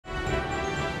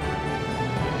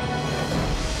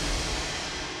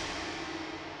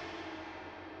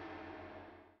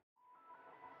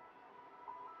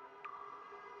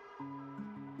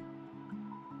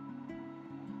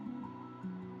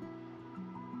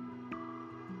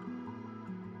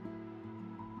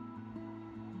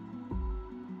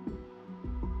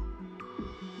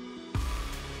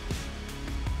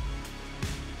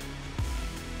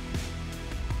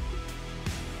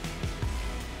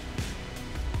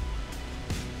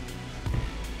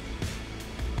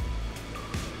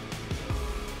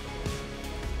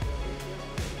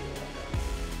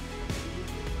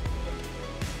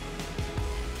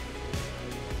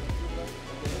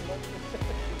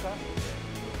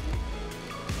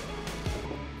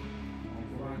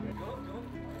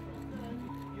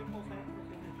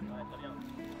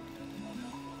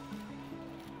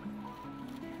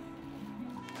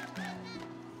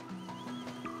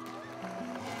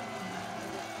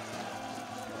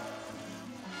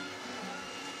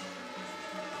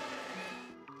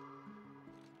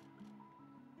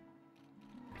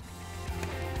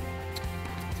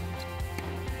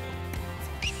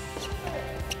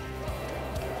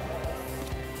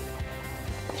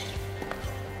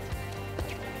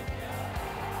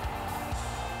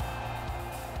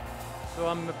So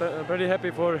I'm pretty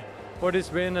happy for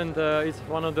this win, and it's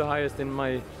one of the highest in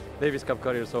my Davis Cup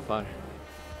career so far.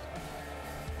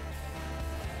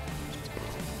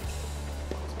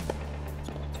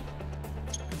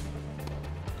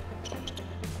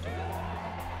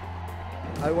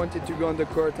 I wanted to go on the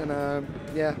court, and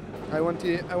yeah, I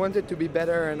wanted to be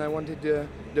better, and I wanted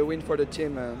the win for the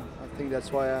team. I think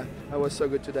that's why I was so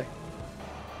good today.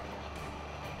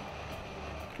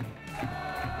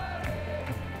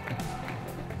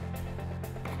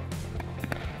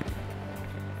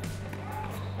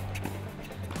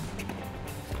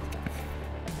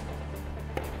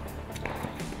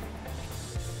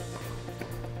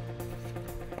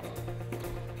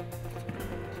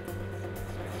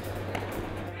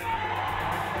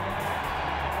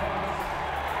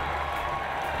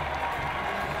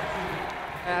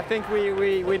 I think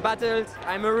we battled.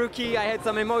 I'm a rookie, I had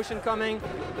some emotion coming.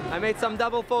 I made some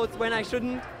double faults when I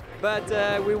shouldn't, but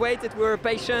we waited, we were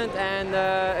patient, and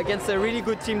against a really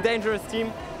good team, dangerous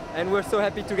team, and we're so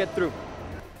happy to get through.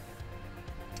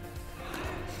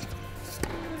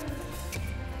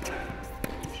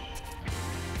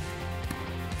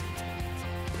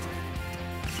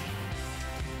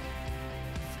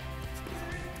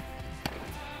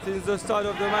 Since the start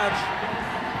of the match,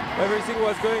 everything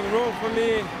was going wrong for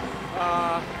me.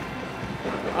 I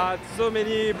had so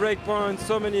many break points,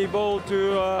 so many balls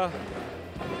to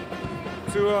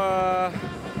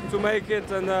make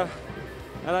it, and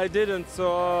I didn't.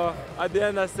 So at the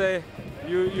end, I say,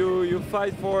 you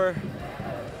fight for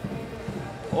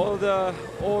all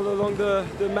along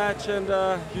the match, and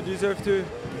you deserve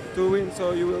to win.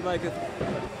 So you will make it.